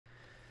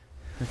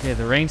Okay,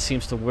 the rain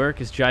seems to work.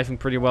 It's jiving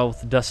pretty well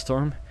with the dust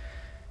storm.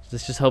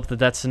 Let's just hope that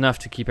that's enough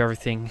to keep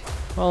everything,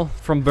 well,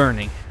 from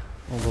burning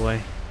all the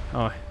way.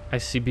 Oh, I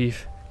see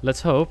beef.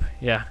 Let's hope.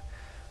 Yeah.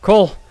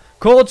 Cole!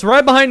 Cole, it's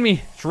right behind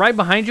me! It's right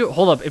behind you.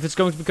 Hold up, if it's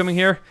going to be coming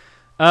here.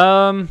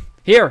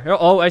 Here.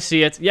 Oh, I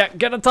see it. Yeah,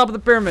 get on top of the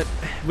pyramid.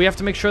 We have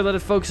to make sure that it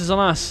focuses on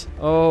us.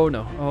 Oh,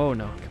 no. Oh,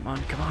 no. Come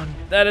on, come on.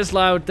 That is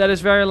loud. That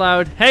is very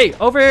loud. Hey,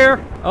 over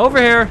here!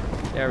 Over here!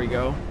 There we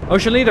go.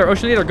 Ocean leader,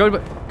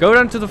 go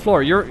down to the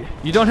floor. You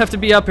don't have to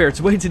be up here.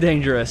 It's way too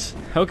dangerous.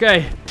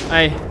 Okay.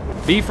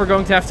 Beef, we're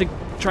going to have to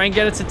try and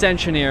get its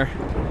attention here.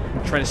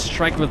 Try to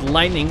strike with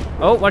lightning.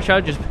 Oh, watch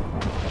out!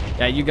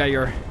 Yeah, you got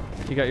your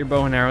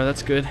bow and arrow.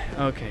 That's good.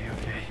 Okay.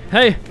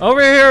 Hey,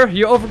 over here,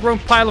 you overgrown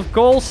pile of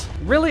coals.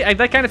 Really?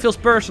 That kind of feels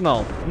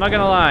personal. I'm not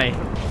gonna lie.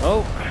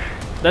 Oh,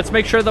 let's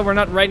make sure that we're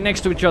not right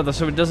next to each other,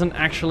 so it doesn't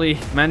actually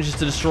manage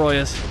to destroy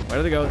us. Where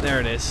did it go?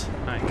 There it is.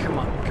 All right, come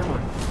on.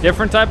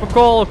 Different type of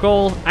coal,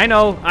 Cole. I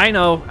know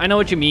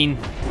what you mean.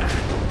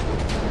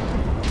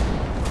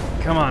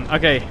 Come on.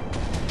 Okay.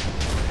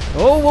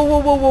 Oh,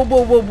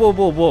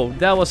 whoa.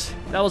 That was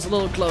a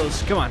little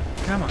close. Come on.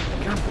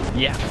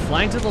 Yeah,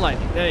 flying to the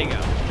lightning. There you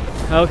go.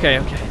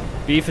 Okay.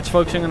 Beef, it's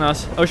focusing on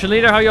us. Ocean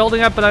leader, how are you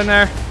holding up down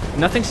there?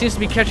 Nothing seems to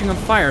be catching on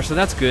fire, so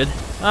that's good.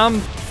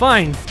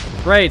 Fine.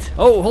 Great.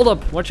 Oh, hold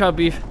up. Watch out,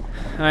 Beef.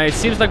 Alright,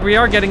 seems like we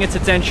are getting its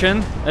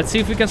attention. Let's see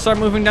if we can start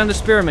moving down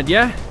this pyramid,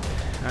 yeah?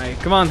 Alright,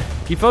 come on.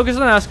 Keep focused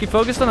on us.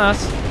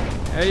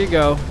 There you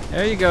go.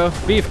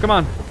 Beef, come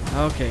on.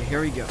 Okay,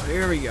 here we go.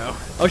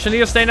 Ocean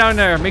leader, stay down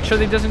there. Make sure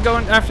that he doesn't go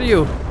after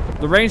you.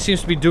 The rain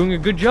seems to be doing a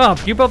good job.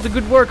 Keep up the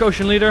good work,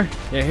 Ocean leader.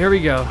 Yeah, here we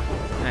go.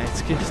 Alright,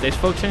 stays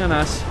focusing on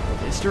us.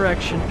 This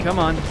direction. Come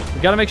on.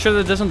 We gotta make sure that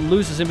it doesn't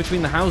lose us in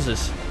between the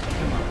houses.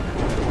 Come on.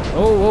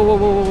 Oh,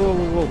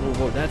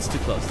 whoa. That's too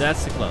close.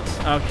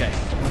 Okay.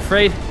 I'm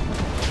afraid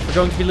we're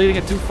going to be leading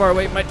it too far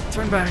away. It might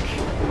turn back.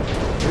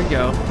 Here we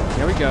go.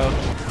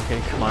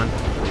 Okay, come on.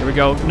 Here we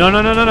go.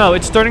 No.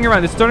 It's turning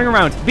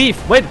around.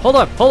 Beef, wait, hold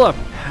up.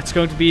 It's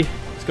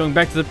going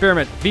back to the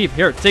pyramid. Beef,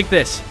 here, take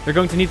this. They're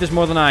going to need this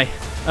more than I.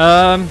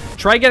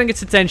 Try getting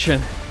its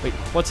attention. Wait,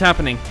 what's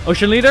happening?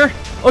 Ocean leader,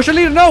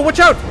 no, watch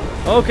out.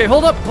 Okay,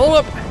 hold up.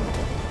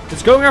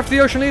 It's going after the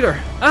ocean leader.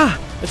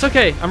 It's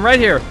okay. I'm right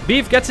here.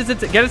 Beef, get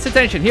its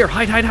attention. Here,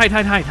 hide.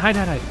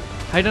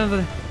 Hide under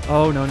the...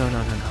 Oh, no.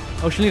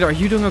 Ocean leader, are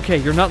you doing okay?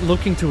 You're not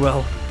looking too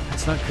well.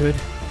 That's not good.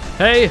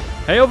 Hey,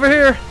 over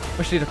here.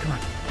 Ocean leader, come on.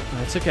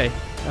 No, it's okay.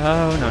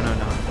 Oh, no.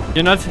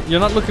 You're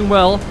not looking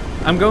well.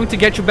 I'm going to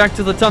get you back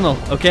to the tunnel,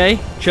 okay?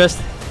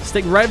 Just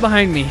stick right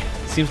behind me.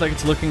 Seems like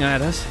it's looking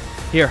at us.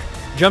 Here,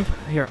 jump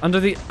here under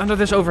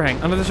this overhang.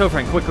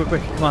 Quick.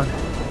 Come on.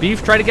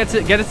 Beef, try to get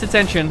its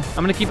attention.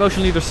 I'm gonna keep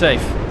Ocean leader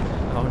safe.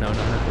 Oh, no.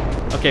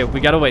 Okay,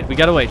 we gotta wait.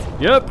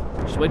 Yep.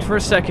 Just wait for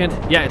a second.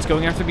 Yeah, it's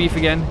going after Beef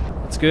again.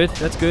 That's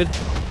good.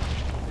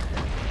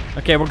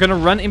 Okay, we're gonna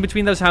run in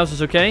between those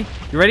houses, okay?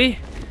 You ready?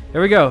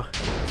 Here we go.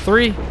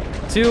 3,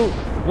 2,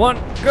 1,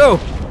 go!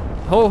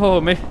 Ho,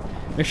 make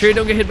sure you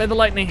don't get hit by the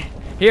lightning.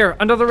 Here,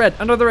 under the red.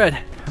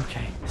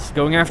 Okay, it's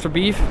going after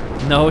Beef.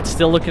 No, it's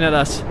still looking at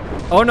us.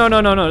 Oh, no,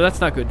 that's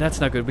not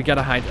good. We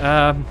gotta hide.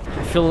 I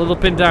feel a little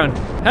pinned down.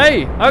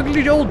 Hey,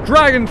 ugly old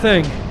dragon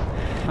thing!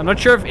 I'm not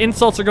sure if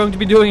insults are going to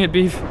be doing it,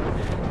 Beef.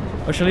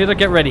 Ocean leader,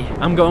 get ready.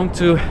 I'm going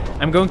to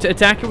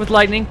attack it with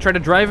lightning, try to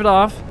drive it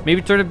off,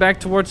 maybe turn it back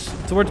towards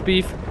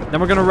Beef.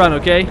 Then we're gonna run,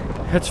 okay?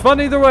 It's fun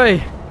either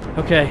way.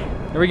 Okay,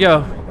 here we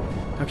go.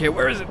 Okay,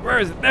 where is it?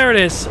 There it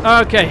is.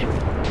 Okay.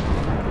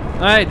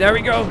 Alright, there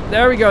we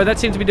go. That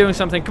seems to be doing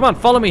something. Come on,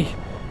 follow me.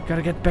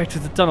 Gotta get back to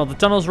the tunnel. The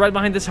tunnel's right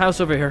behind this house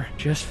over here.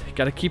 Just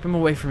gotta keep him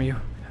away from you.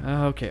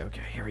 Okay.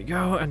 Here we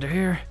go. Under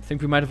here. I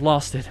think we might have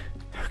lost it.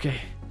 Okay.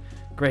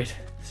 Great.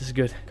 This is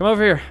good. Come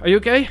over here. Are you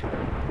okay?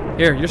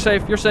 Here, you're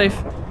safe.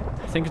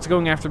 I think it's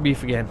going after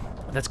Beef again.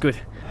 That's good.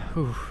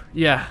 Whew.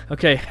 Yeah.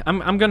 Okay.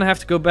 I'm gonna have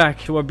to go back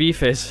to where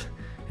Beef is.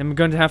 I'm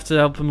going to have to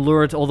help him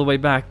lure it all the way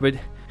back, but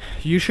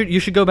you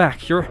should go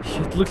back.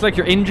 It looks like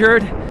you're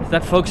injured. Is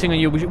that focusing on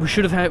you? We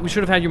should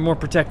have had you more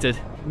protected.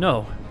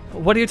 No.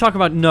 What are you talking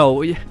about?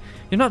 No. You're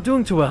not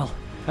doing too well.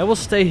 I will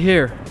stay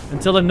here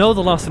until I know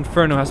the Last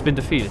Inferno has been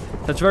defeated.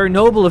 That's very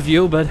noble of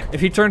you, but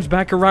if he turns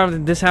back around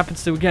and this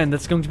happens to again,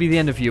 that's going to be the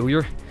end of you.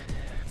 You're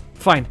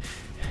fine.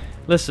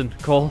 Listen,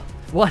 Cole.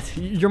 What?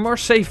 You're more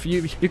safe.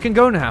 You can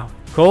go now.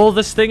 Cole,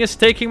 this thing is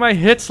taking my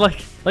hits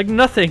like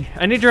nothing.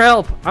 I need your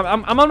help.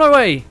 I'm on my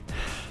way.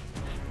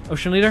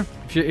 Ocean leader,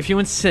 if you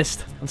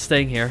insist on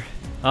staying here,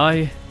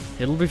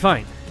 it'll be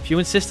fine. If you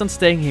insist on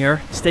staying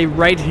here, stay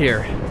right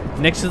here,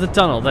 next to the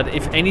tunnel, that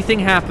if anything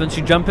happens,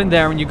 you jump in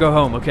there and you go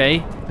home,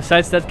 okay?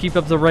 Besides that, keep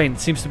up the rain. It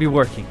seems to be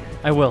working.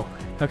 I will.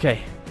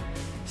 Okay.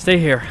 Stay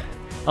here.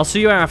 I'll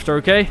see you after,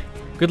 okay?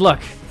 Good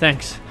luck.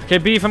 Thanks. Okay,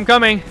 Beef, I'm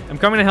coming. I'm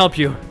coming to help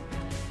you.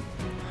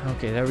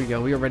 Okay, there we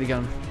go. We already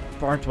got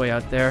part way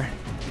out there.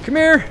 Come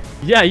here.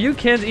 Yeah, you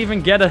can't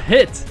even get a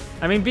hit.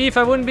 I mean, Beef,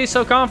 I wouldn't be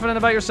so confident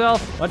about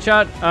yourself. Watch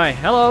out. All right,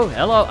 hello,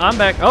 I'm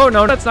back. Oh,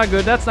 no, that's not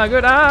good.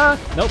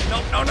 Nope,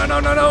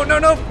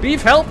 no.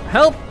 Beef,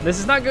 help. This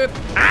is not good.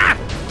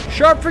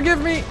 Sharp,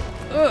 forgive me.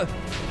 Oh,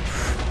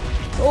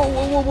 whoa,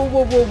 whoa,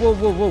 whoa, whoa, whoa,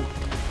 whoa, whoa.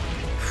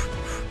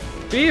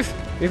 Beef?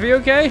 Beef, are you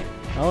okay?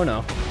 Oh,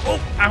 no. Oh,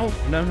 ow.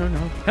 No, no, no.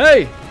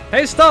 Hey!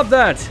 Hey, stop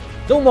that!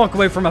 Don't walk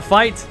away from a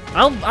fight.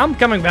 I'm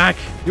coming back.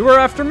 You were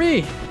after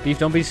me. Beef,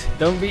 don't be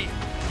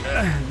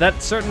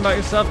that certain about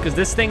yourself, because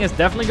this thing is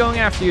definitely going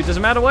after you. It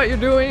doesn't matter what you're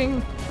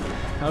doing.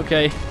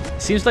 Okay.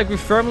 Seems like we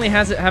firmly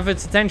have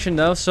its attention,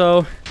 though,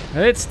 so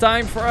it's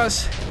time for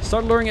us to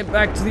start luring it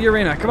back to the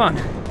arena. Come on.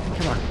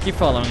 Come on. Keep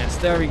following us.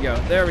 There we go.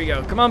 There we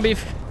go. Come on,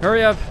 Beef.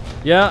 Hurry up.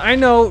 Yeah, I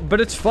know, but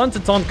it's fun to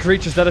taunt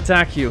creatures that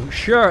attack you.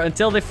 Sure,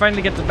 until they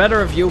finally get the better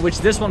of you, which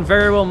this one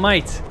very well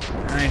might.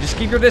 Alright, just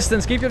keep your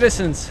distance, keep your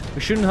distance. We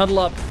shouldn't huddle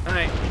up.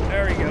 Alright,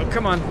 there we go.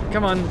 Come on,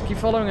 come on, keep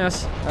following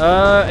us.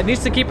 It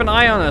needs to keep an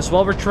eye on us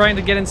while we're trying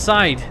to get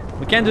inside.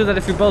 We can't do that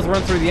if we both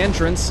run through the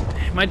entrance.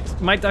 It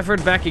might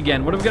divert back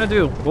again. What are we gonna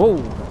do? Whoa,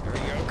 there we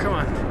go. Come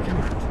on, come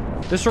on.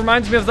 This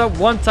reminds me of that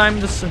one time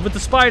with the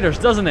spiders,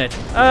 doesn't it?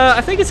 I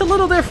think it's a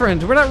little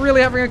different. We're not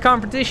really having a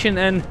competition,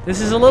 and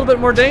this is a little bit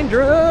more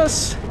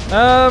dangerous.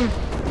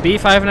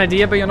 Beef, I have an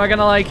idea, but you're not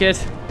gonna like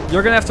it.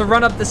 You're gonna have to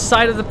run up the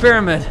side of the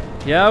pyramid.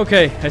 Yeah,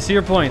 okay, I see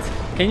your point.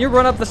 Can you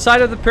run up the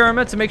side of the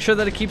pyramid to make sure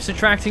that it keeps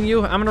attracting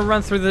you? I'm gonna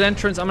run through the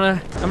entrance. I'm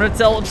gonna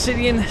tell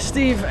Obsidian,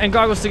 Steve, and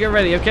Goggles to get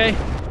ready, okay?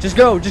 Just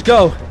go, just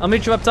go. I'll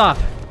meet you up top.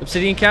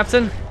 Obsidian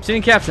Captain,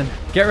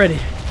 get ready.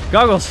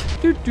 Goggles.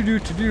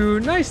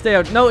 Nice day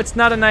out. No, it's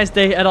not a nice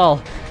day at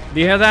all. Do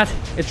you hear that?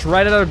 It's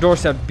right at our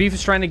doorstep. Beef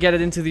is trying to get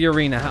it into the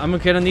arena. I'm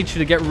gonna need you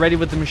to get ready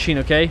with the machine,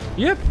 okay?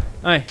 Yep.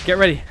 Alright, get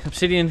ready.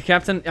 Obsidian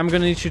Captain, I'm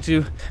gonna need you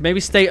to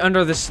maybe stay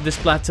under this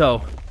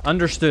plateau.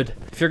 Understood.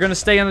 If you're gonna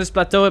stay on this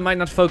plateau, it might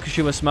not focus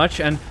you as much,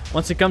 and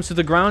once it comes to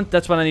the ground,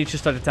 that's when I need you to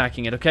start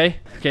attacking it, okay?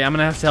 Okay, I'm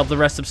gonna have to help the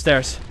rest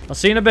upstairs. I'll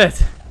see you in a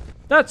bit.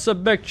 That's a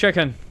big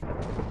chicken.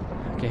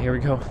 Okay, here we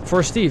go.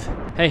 For Steve.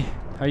 Hey.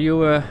 Are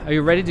you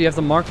ready? Do you have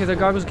the marker that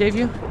Goggles gave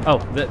you? Oh,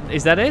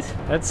 is that it?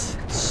 That's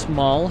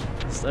small.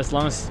 As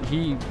long as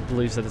he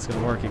believes that it's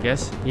gonna work, I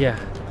guess. Yeah,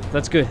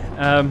 that's good.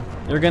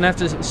 You're gonna have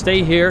to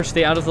stay here,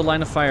 stay out of the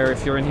line of fire.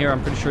 If you're in here,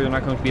 I'm pretty sure you're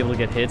not going to be able to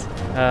get hit.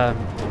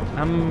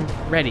 I'm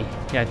ready.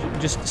 Yeah,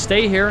 just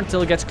stay here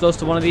until it gets close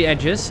to one of the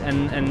edges,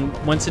 and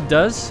once it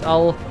does,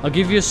 I'll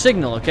give you a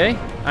signal, okay?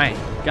 Alright,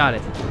 got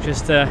it.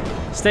 Just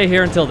stay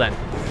here until then.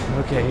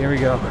 Okay, here we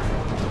go.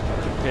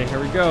 Okay, here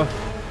we go.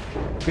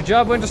 Good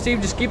job, Winter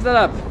Steve. Just keep that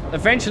up.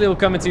 Eventually, we'll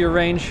come into your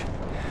range.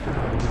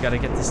 We gotta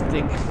get this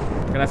thing.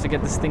 We're gonna have to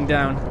get this thing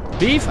down.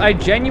 Beef, I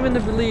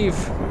genuinely believe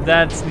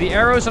that the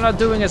arrows are not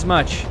doing as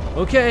much.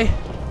 Okay.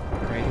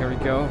 Great, here we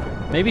go.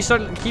 Maybe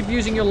keep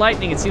using your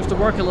lightning. It seems to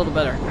work a little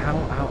better. Ow,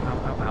 ow,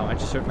 ow, ow, ow. I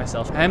just hurt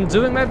myself. I'm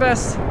doing my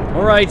best.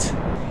 All right.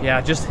 Yeah,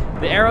 just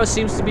the arrow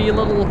seems to be a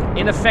little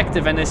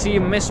ineffective, and I see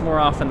you miss more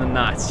often than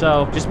not.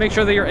 So just make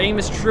sure that your aim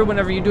is true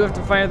whenever you do have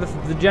to fire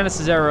the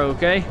Genesis arrow,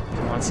 okay?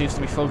 Come on, seems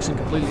to be focusing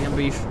completely on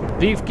Beef.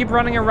 Beef, keep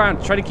running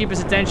around. Try to keep his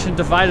attention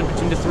divided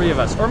between the three of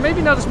us. Or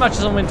maybe not as much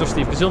as on Winter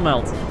Steve, because he'll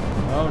melt.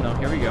 Oh no,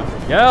 here we go.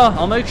 Yeah,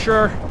 I'll make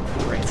sure.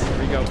 Great, here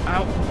we go.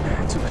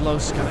 Ow, too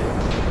close.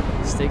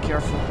 Gotta stay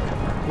careful. Come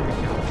on, here we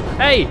go.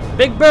 Hey,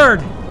 Big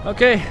Bird!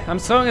 Okay, I'm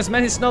throwing as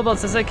many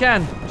snowballs as I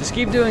can. Just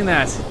keep doing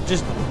that.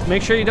 Just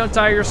make sure you don't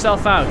tire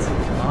yourself out.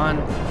 Come on.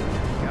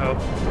 Go.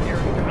 Here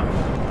we go.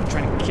 I'm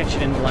trying to catch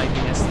it in the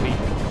lightning as to be.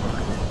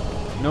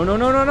 Come on. No, no,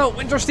 no, no, no.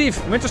 Winter Steve,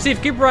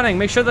 keep running.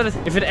 Make sure that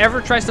if it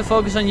ever tries to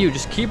focus on you,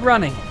 just keep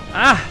running.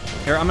 Ah!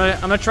 Here, I'm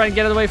gonna try and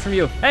get it away from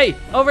you. Hey,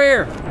 over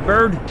here,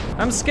 bird.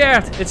 I'm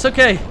scared. It's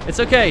okay. It's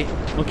okay.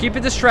 We'll keep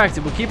it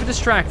distracted. We'll keep it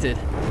distracted.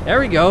 There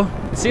we go.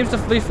 It seems to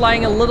be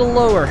flying a little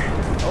lower.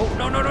 Oh,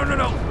 no, no, no, no,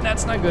 no.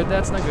 That's not good.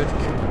 That's not good.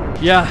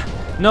 Yeah.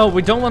 No,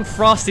 we don't want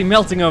Frosty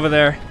melting over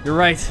there. You're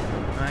right.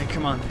 All right,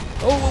 come on.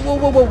 Oh, whoa,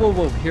 whoa, whoa, whoa,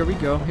 whoa. Here we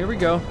go. Here we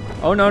go.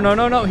 Oh, no, no,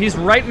 no, no. He's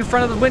right in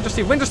front of the Winter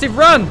Steve. Winter Steve,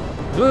 run!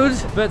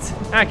 Good, but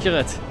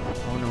accurate.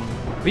 Oh,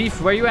 no. Beef,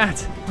 where you at?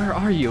 Where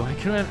are you? I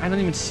don't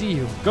even see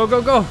you. Go,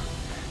 go, go.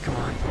 Come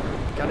on.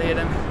 Gotta hit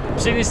him.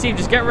 Obsidian Steve,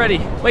 just get ready.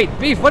 Wait,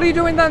 Beef, what are you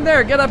doing down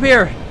there? Get up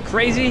here.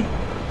 Crazy.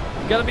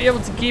 You gotta be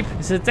able to keep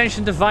his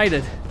attention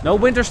divided. No,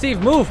 Winter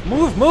Steve, move,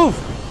 move, move.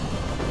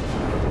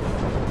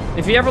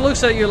 If he ever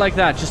looks at you like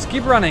that, just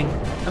keep running.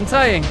 I'm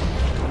tying.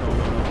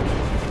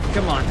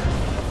 Come on.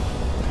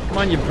 Come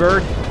on, you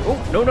bird.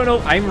 Oh, no, no, no.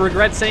 I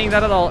regret saying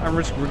that at all. I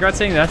regret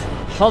saying that.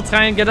 I'll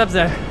try and get up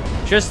there.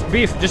 Just,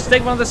 Beef, just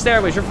take one of the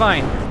stairways. You're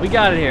fine. We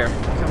got it here.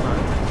 Come on.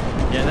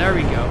 Yeah, there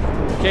we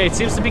go. Okay, it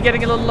seems to be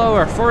getting a little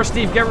lower. Forrest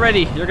Steve, get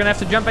ready. You're gonna have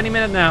to jump any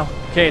minute now.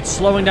 Okay, it's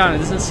slowing down. It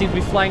doesn't seem to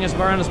be flying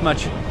around as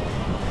much.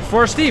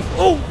 Forrest Steve.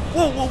 Oh,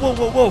 whoa, whoa, whoa,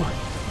 whoa, whoa.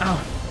 Ow.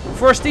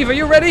 Forrest Steve, are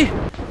you ready?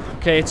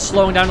 Okay, it's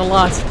slowing down a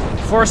lot.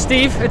 Forrest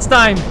Steve, it's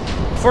time.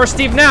 Forrest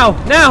Steve, now,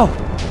 now.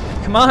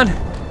 Come on.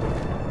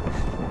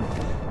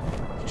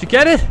 Did you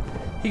get it?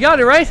 He got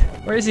it, right?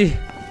 Where is he?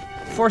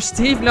 Forrest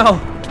Steve, no.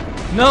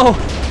 No.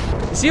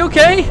 Is he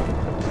okay?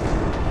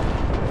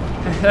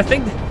 I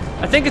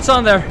think it's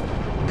on there.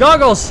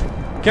 Goggles,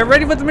 get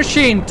ready with the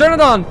machine. Turn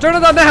it on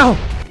now.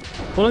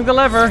 Pulling the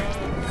lever.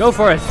 Go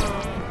for it.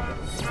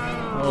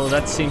 Oh,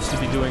 that seems to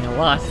be doing a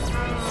lot.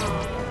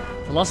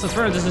 The Last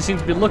Inferno doesn't seem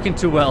to be looking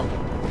too well.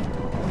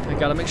 I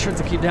gotta make sure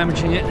to keep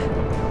damaging it.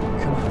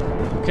 Come on.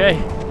 Okay,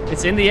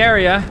 it's in the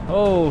area.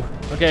 Oh,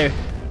 okay.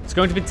 It's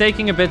going to be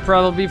taking a bit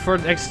probably before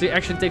it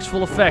actually takes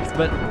full effect,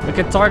 but we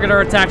can target our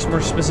attacks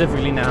more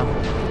specifically now.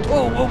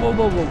 Whoa, whoa, whoa,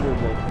 whoa, whoa, whoa,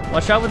 whoa.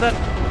 Watch out with that.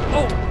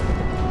 Oh.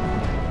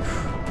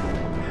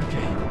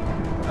 Okay.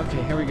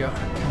 Okay, here we go.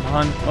 Come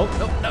on. Oh,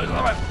 no, no,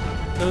 all right.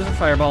 Those are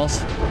fireballs.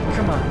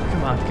 Come on,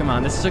 come on, come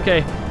on. This is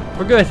okay.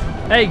 We're good.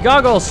 Hey,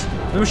 Goggles.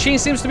 The machine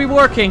seems to be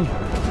working.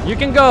 You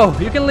can go.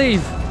 You can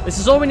leave. This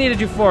is all we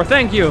needed you for.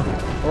 Thank you.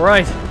 All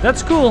right.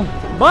 That's cool.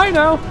 Bye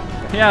now.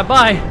 Yeah,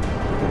 bye.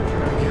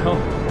 There we go.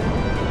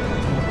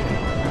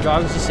 Okay.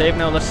 Goggles is safe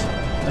now. Let's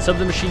hope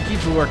the machine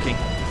keeps working.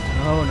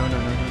 No, no, no, no,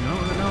 no, no,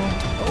 no, no.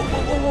 Oh,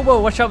 whoa, whoa, whoa, whoa.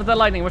 Watch out with that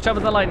lightning. Watch out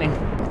with that lightning.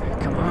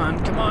 Okay, come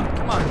on, come on,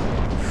 come on.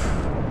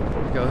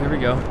 Here we go. Here we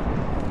go.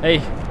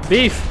 Hey,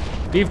 Beef.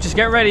 Beef, just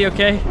get ready,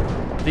 okay?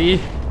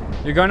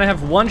 You're gonna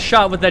have one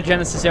shot with that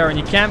Genesis arrow and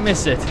you can't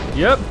miss it.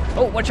 Yep.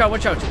 Oh, watch out,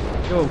 watch out.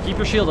 Go, keep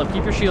your shield up,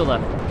 keep your shield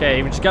up.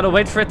 Okay, we just gotta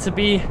wait for it to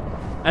be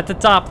at the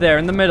top there,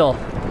 in the middle.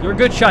 You're a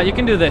good shot, you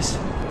can do this.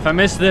 If I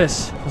miss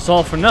this, it's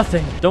all for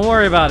nothing. Don't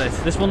worry about it.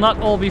 This will not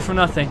all be for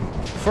nothing.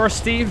 For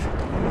Steve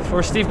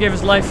gave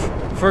his life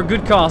for a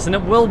good cause, and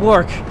it will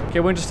work. Okay,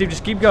 Winter Steve,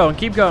 just keep going,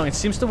 keep going. It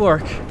seems to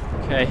work.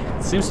 Okay,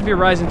 it seems to be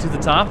rising to the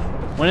top.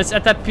 When it's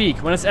at that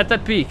peak, when it's at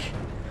that peak.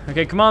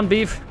 Okay, come on,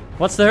 Beef.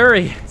 What's the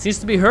hurry? It seems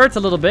to be hurt a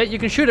little bit. You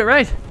can shoot it,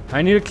 right?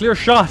 I need a clear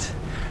shot.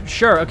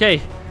 Sure, okay.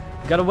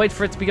 Gotta wait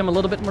for it to become a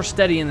little bit more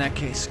steady in that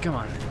case. Come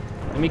on.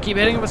 Let me keep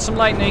hitting it with some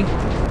lightning.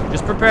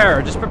 Just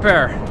prepare, just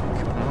prepare.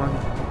 Come on.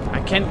 I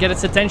can't get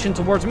its attention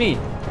towards me.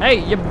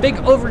 Hey, you big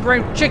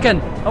overgrown chicken.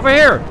 Over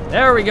here.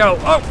 There we go.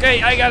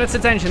 Okay, I got its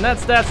attention.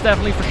 That's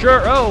definitely for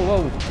sure. Oh,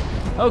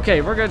 whoa.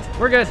 Okay, we're good.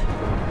 We're good.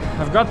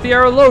 I've got the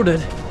arrow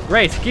loaded.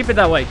 Great. Keep it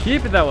that way.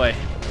 Keep it that way.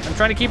 I'm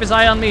trying to keep his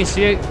eye on me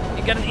so you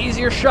get an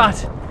easier shot.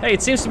 Hey,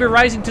 it seems to be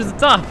rising to the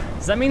top.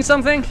 Does that mean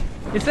something?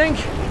 You think?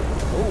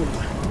 Oh,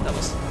 that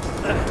was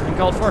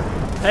uncalled for.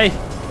 Hey,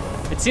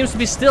 it seems to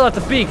be still at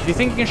the peak. Do you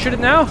think you can shoot it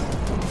now?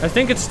 I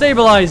think it's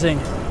stabilizing.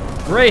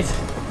 Great.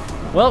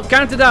 Well,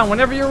 count it down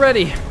whenever you're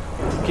ready.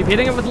 Keep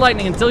hitting it with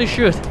lightning until you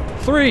shoot.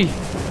 3,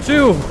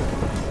 2,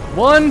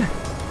 1.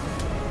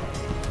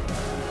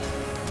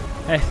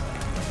 Hey,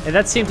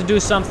 that seemed to do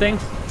something.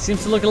 It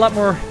seems to look a lot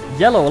more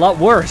yellow, a lot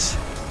worse.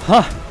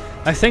 Huh.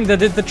 I think that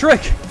did the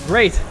trick.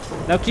 Great.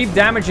 Now keep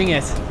damaging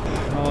it.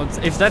 Oh,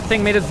 if that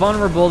thing made it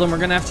vulnerable, then we're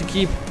gonna have to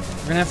keep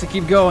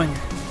going.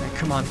 Right,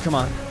 come on, come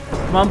on.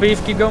 Come on,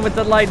 Beef, keep going with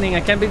the lightning. I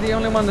can't be the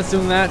only one that's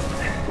doing that.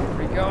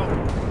 There we go.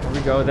 There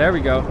we go, there we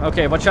go.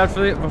 Okay, watch out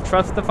for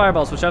the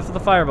fireballs. Watch out for the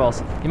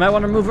fireballs. You might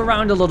want to move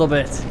around a little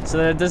bit so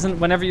that it doesn't,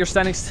 whenever you're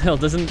standing still,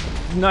 doesn't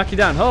knock you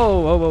down. Oh,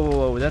 whoa, whoa, whoa,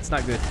 whoa, that's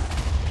not good.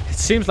 It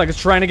seems like it's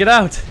trying to get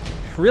out.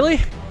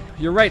 Really?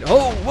 You're right.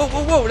 Oh, whoa,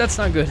 whoa, whoa, that's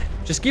not good.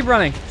 Just keep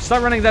running.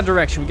 Start running that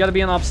direction. We gotta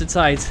be on opposite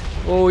sides.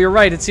 Oh, you're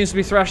right. It seems to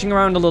be thrashing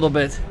around a little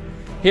bit.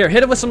 Here,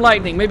 hit it with some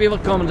lightning. Maybe it will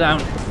calm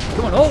down.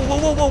 Come on. Oh, whoa,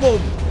 whoa, whoa, whoa.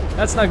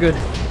 That's not good.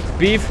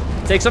 Beef,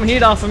 take some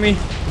heat off of me.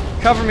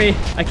 Cover me.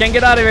 I can't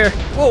get out of here.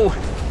 Whoa.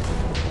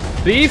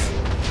 Beef,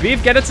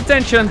 Beef, get its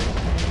attention.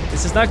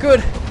 This is not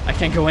good. I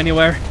can't go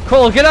anywhere.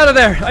 Cole, get out of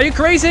there. Are you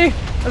crazy?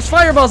 There's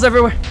fireballs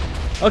everywhere.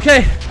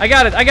 Okay, I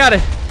got it. I got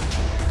it.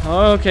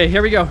 Okay,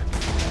 here we go.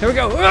 Here we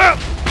go.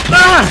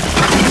 Ah!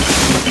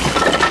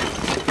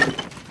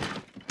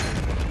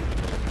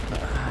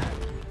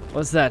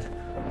 What's that?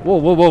 Whoa,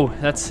 whoa, whoa.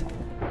 That's...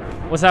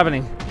 What's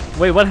happening?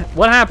 Wait,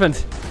 what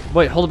happened?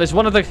 Wait, hold up. Is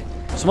one of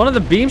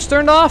the beams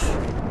turned off?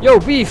 Yo,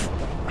 Beef.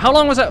 How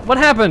long was that? What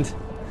happened?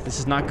 This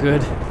is not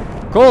good.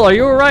 Cole, are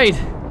you alright?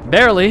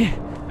 Barely.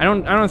 I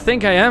don't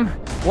think I am.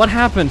 What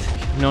happened?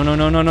 No, no,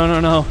 no, no, no, no,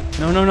 no.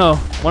 No, no, no.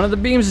 One of the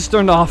beams is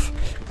turned off.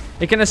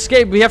 It can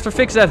escape. We have to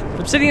fix that.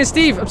 Obsidian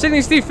Steve,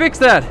 fix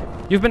that.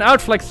 You've been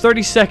out for like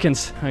 30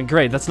 seconds.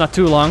 Great, that's not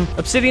too long.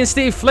 Obsidian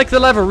Steve, flick the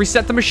lever,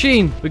 reset the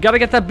machine. We gotta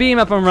get that beam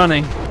up and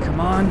running. Come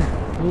on.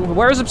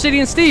 Where's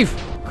Obsidian Steve?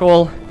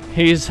 Cole,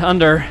 he's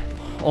under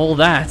all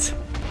that.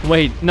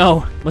 Wait,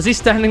 no. Was he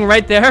standing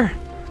right there?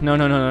 No,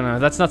 no, no, no, no.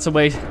 That's not the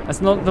way.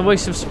 That's not the way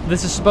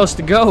this is supposed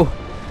to go.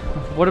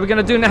 What are we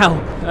gonna do now?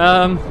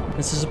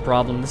 This is a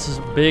problem. This is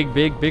a big,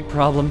 big, big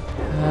problem.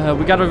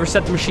 We gotta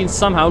reset the machine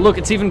somehow. Look,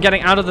 it's even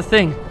getting out of the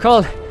thing.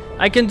 Cole,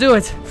 I can do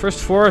it.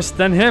 First Forrest,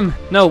 then him.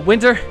 No,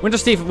 Winter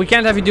Steve, we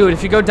can't have you do it.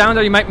 If you go down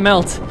there, you might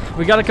melt.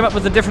 We gotta come up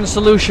with a different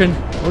solution.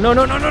 Oh, no,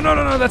 no, no, no, no,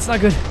 no, no, that's not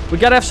good. We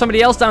gotta have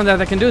somebody else down there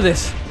that can do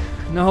this.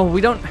 No,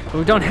 we don't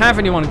have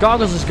anyone.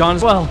 Goggles is gone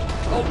as well.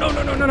 Oh, no,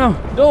 no, no, no,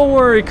 no. Don't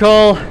worry,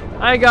 Cole.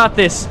 I got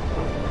this.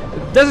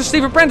 Desert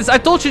Steve Apprentice, I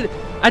told you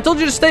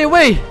to stay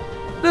away.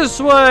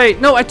 This way.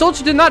 No, I told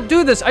you to not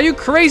do this. Are you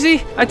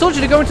crazy? I told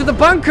you to go into the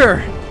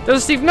bunker.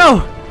 Desert Steve,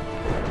 no.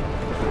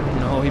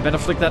 No, he better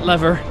flick that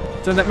lever.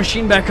 Turn that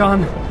machine back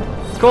on.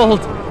 It's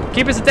cold.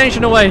 Keep his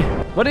attention away.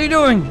 What are you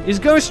doing? He's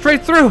going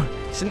straight through.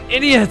 He's an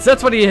idiot.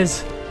 That's what he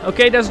is.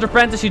 Okay, Desert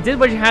Apprentice, you did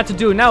what you had to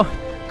do. Now,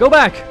 go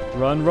back.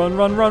 Run, run,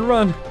 run, run,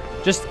 run.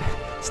 Just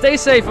stay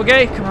safe,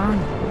 okay? Come on.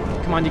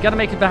 Come Come on, you gotta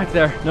make it back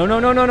there. No, no,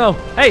 no, no, no.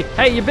 Hey,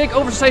 hey, you big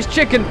oversized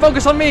chicken.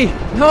 Focus on me.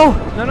 No.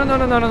 No, no, no,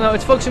 no, no, no, no.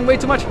 It's focusing way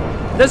too much.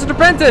 Desert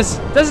Apprentice.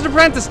 Desert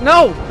Apprentice.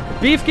 No.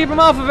 Beef, keep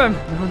him off of him.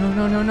 No, no,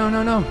 no, no, no,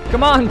 no, no.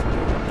 Come on.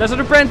 Desert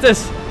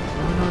Apprentice.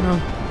 No, no,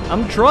 no.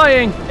 I'm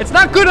trying. It's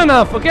not good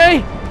enough,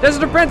 okay?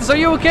 Desert Apprentice, are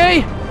you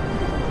okay?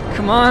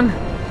 Come on.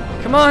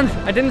 Come on.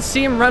 I didn't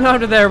see him run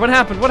out of there. What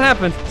happened? What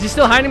happened? Is he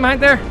still hiding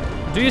behind there?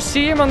 Do you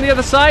see him on the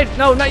other side?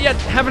 No, not yet.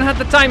 Haven't had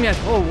the time yet.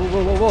 Whoa, whoa,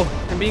 whoa, whoa,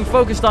 whoa. I'm being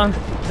focused on.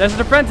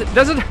 Desert Apprentice.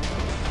 Desert.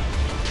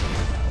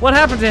 What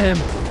happened to him?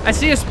 I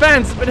see his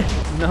pants, but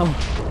no.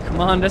 Come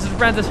on, Desert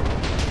Apprentice.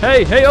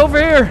 Hey, hey, over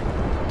here.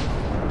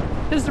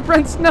 Desert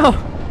Apprentice, no.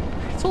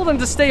 I told him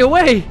to stay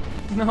away.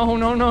 No,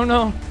 no, no,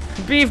 no.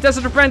 Beef,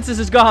 Desert Apprentice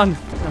is gone.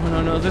 No,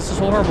 no, no. This is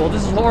horrible.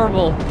 This is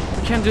horrible.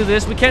 We can't do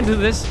this. We can't do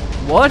this.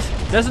 What?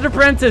 Desert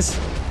Apprentice.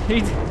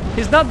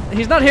 He's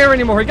not here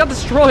anymore. He got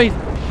destroyed.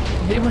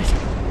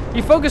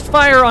 He focused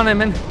fire on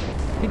him and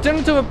he turned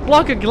into a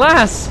block of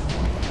glass.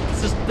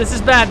 This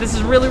is bad. This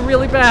is really,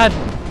 really bad.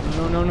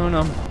 No, no, no,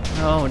 no.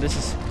 No,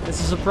 this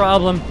is a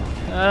problem.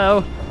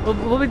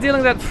 We'll be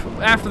dealing with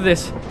that after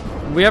this.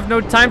 We have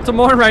no time to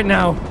mourn right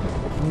now.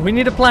 We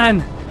need a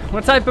plan.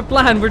 What type of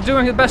plan? We're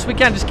doing the best we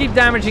can. Just keep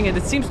damaging it.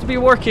 It seems to be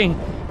working.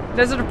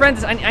 Desert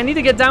Apprentice, I need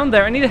to get down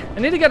there. I need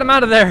to get him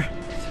out of there.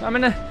 I'm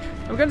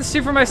gonna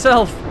see for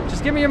myself.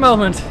 Just give me a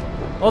moment.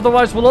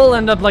 Otherwise, we'll all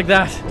end up like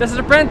that. Desert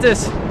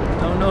Apprentice.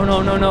 No, no,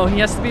 no, no, no. He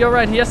has to be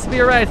alright. He has to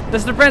be alright.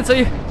 Desert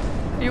Apprentice,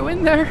 are you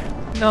in there?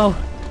 No.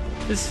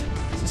 Just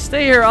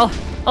stay here.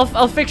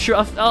 I'll fix you.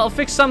 I'll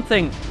fix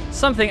something.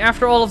 Something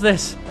after all of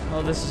this.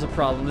 Oh, this is a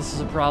problem. This is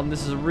a problem.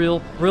 This is a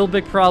real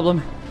big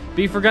problem.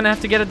 Beef, we're gonna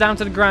have to get it down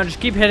to the ground.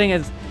 Just keep hitting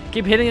it.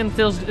 Keep hitting it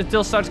until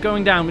it starts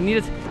going down. We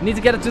need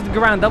to get it to the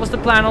ground. That was the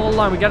plan all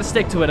along. We gotta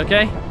stick to it,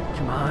 okay?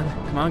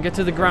 Come on, get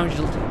to the ground.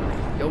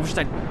 You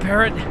oversized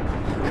parrot.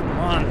 Come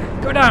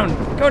on, go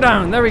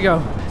down. There we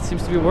go. It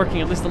seems to be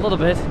working at least a little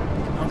bit.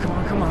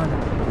 Come on.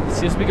 It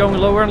seems to be going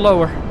lower and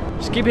lower.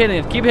 Just keep hitting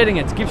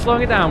it. Keep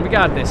slowing it down. We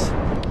got this.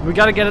 We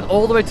gotta get it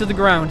all the way to the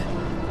ground.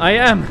 I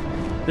am.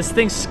 This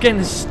thing's skin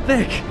is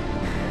thick.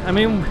 I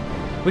mean,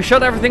 we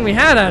shot everything we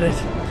had at it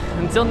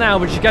until now,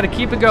 but you gotta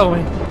keep it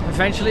going.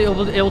 Eventually,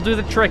 it'll do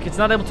the trick. It's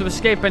not able to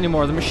escape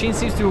anymore. The machine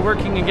seems to be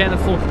working again at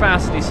full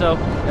capacity, so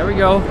there we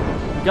go.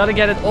 We gotta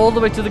get it all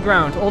the way to the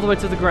ground.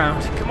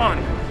 Come on.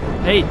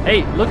 Hey,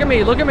 look at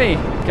me.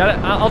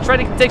 I'll try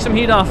to take some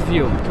heat off of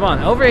you. Come on,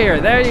 over here.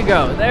 There you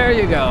go.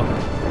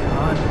 Come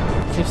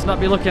on. Seems to not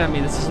be looking at me.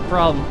 This is a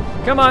problem.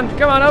 Come on,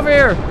 over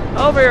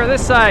here.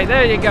 This side.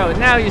 There you go.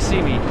 Now you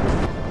see me.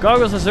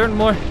 Goggles has earned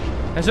more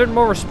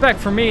respect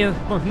from me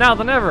now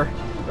than ever.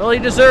 Well, he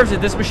deserves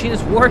it. This machine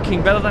is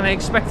working better than I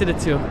expected it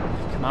to.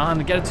 Come on,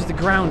 get it to the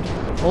ground.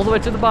 All the way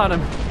to the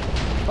bottom.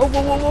 Oh,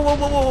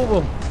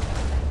 whoa.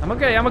 I'm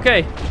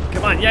okay.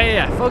 Come on,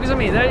 yeah. Focus on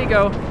me. There you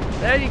go.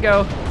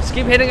 Just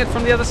keep hitting it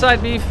from the other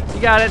side, Beef.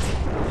 You got it.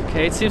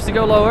 Okay, it seems to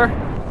go lower.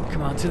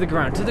 Come on, to the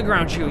ground,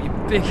 you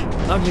big,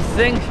 ugly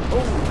thing.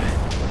 Oh.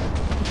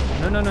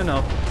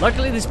 No.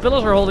 Luckily, these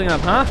pillars are holding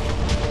up, huh?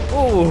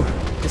 Oh,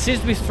 it seems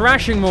to be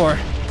thrashing more.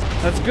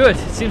 That's good.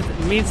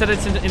 It means that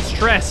it's in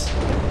stress.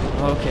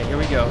 Okay, here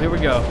we go.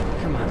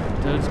 Come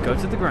on, dudes, go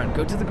to the ground,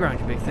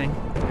 you big thing.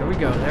 Here we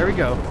go, there we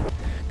go.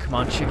 Come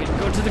on, chicken,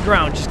 go to the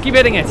ground, just keep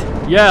hitting it.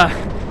 Yeah,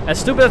 as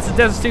stupid as the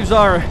Desert Steves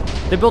are,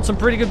 they built some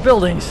pretty good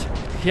buildings.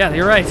 Yeah,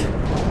 you're right,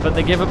 but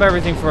they gave up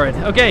everything for it.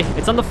 Okay,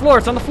 it's on the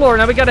floor,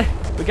 now we gotta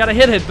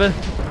hit it, but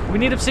we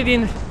need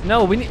obsidian.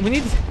 No, we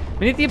need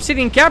the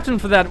obsidian captain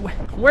for that.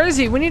 Where is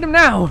he? We need him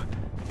now.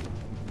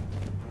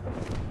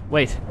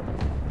 Wait,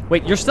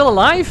 you're still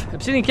alive?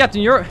 Obsidian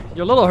Captain, you're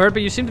a little hurt,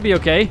 but you seem to be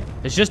okay.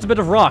 It's just a bit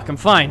of rock, I'm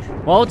fine.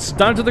 Well, it's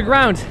down to the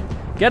ground.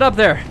 Get up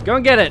there, go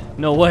and get it.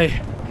 No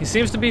way. He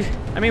seems to be,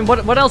 I mean,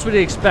 what else would he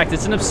expect?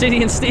 It's an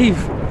Obsidian Steve.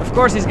 Of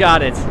course he's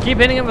got it. Keep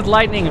hitting him with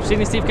lightning.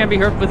 Obsidian Steve can't be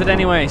hurt with it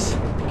anyways.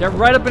 Get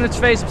right up in its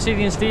face,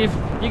 Obsidian Steve.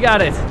 You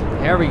got it.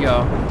 There we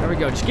go.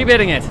 Just keep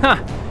hitting it. Huh.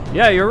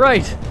 Yeah, you're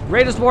right.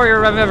 Greatest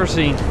warrior I've ever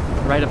seen.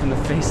 Right up in the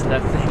face of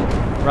that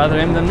thing. Rather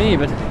him than me,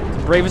 but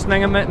the bravest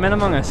men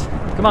among us.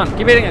 Come on,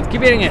 keep hitting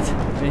it.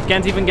 And he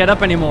can't even get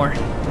up anymore.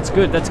 That's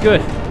good.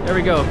 There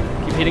we go.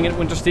 Keep hitting it,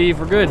 Winter Steve.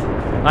 We're good.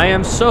 I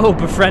am so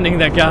befriending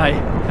that guy.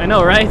 I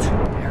know, right?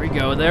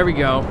 There we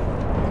go.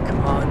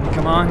 Come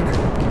on.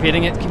 Keep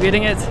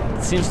hitting it.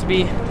 It seems to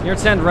be near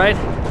its end, right?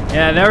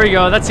 Yeah, there we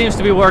go. That seems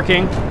to be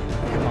working.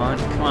 Come on.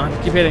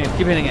 Keep hitting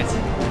it.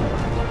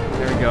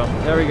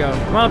 There we go.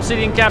 Come on,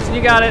 Obsidian Captain,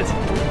 you got it.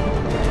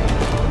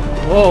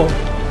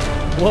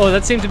 Whoa,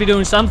 that seemed to be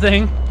doing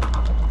something.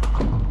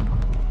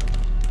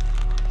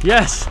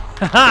 Yes!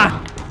 Haha!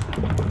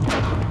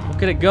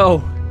 Look at it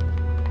go.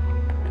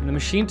 And the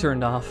machine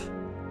turned off.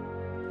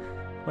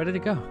 Where did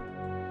it go?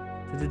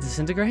 Did it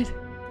disintegrate?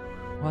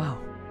 Wow.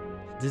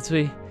 Did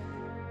we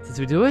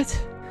do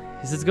it?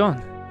 Is it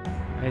gone?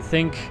 I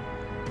think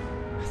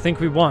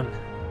we won.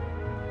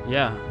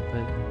 Yeah,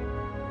 but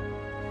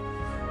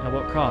at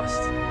what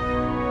cost?